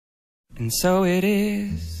And so it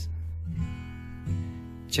is,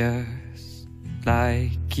 just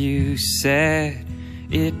like you said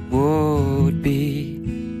it would be.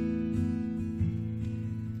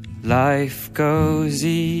 Life goes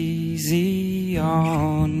easy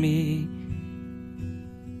on me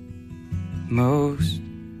most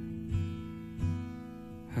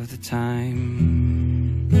of the time.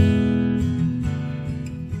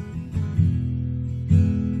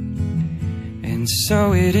 And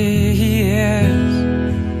so it is,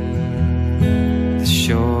 the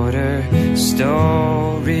shorter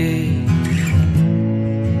story.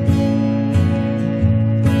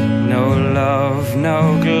 No love,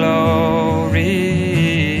 no glory,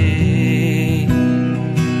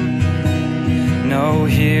 no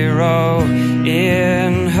hero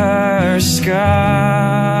in her sky.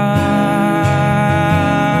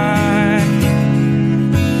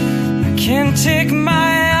 I can't take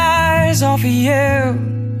my eyes off of you.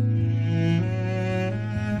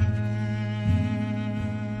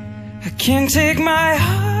 I can't take my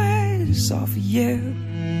eyes off of you.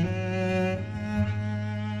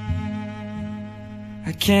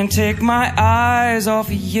 I can't take my eyes off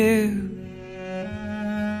of you.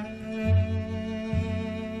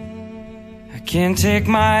 I can't take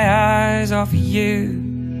my eyes off of you.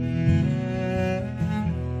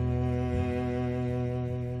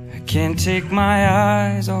 I can't take my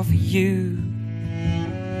eyes off of you.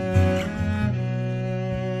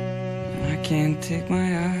 I can't take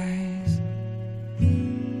my eyes.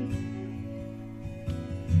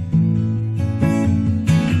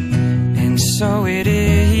 And so it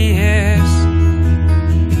is,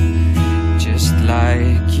 just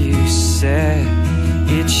like you said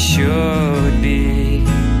it should be.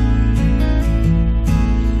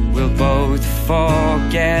 We'll both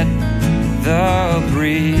forget the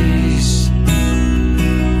breeze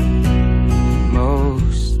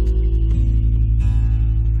most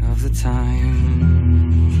of the time.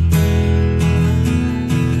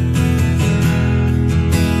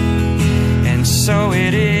 And so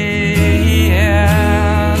it is,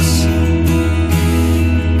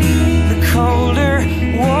 the colder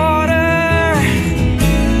water,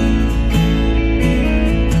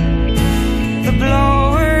 the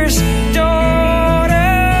blower's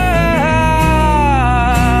daughter,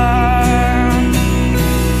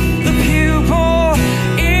 the pupil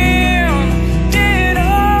in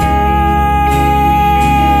dinner.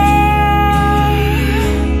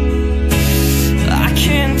 I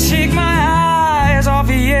can't take my eyes off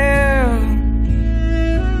of you.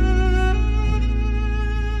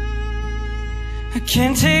 I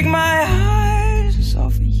can't take my eyes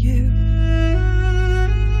off of you.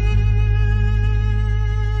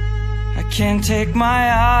 I can't take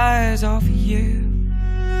my eyes off of you.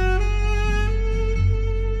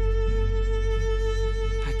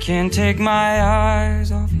 I can't take my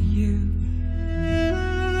eyes off of you.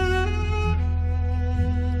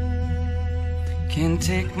 Can't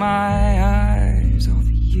take my eyes off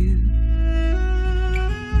of you.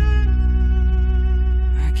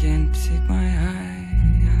 I can't take my eyes.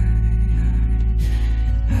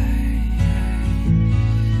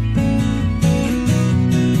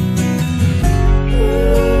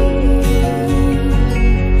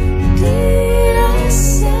 Did I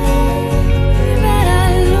say that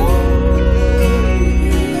I love you?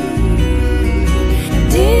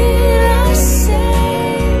 Did I say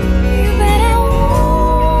that I want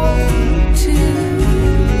to?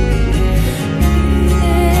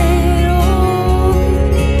 Let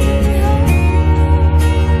all be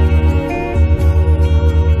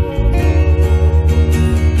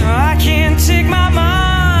I can't take my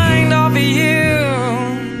mind off of you.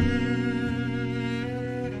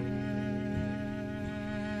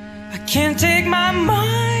 I can't take my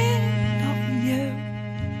mind off of you.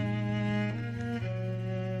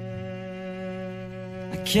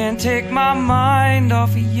 I can't take my mind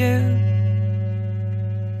off of you.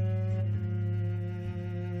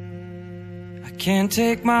 I can't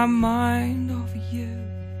take my mind off of you.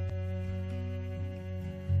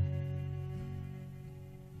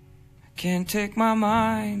 I can't take my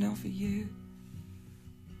mind off of you.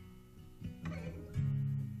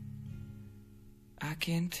 I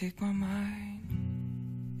can't take my mind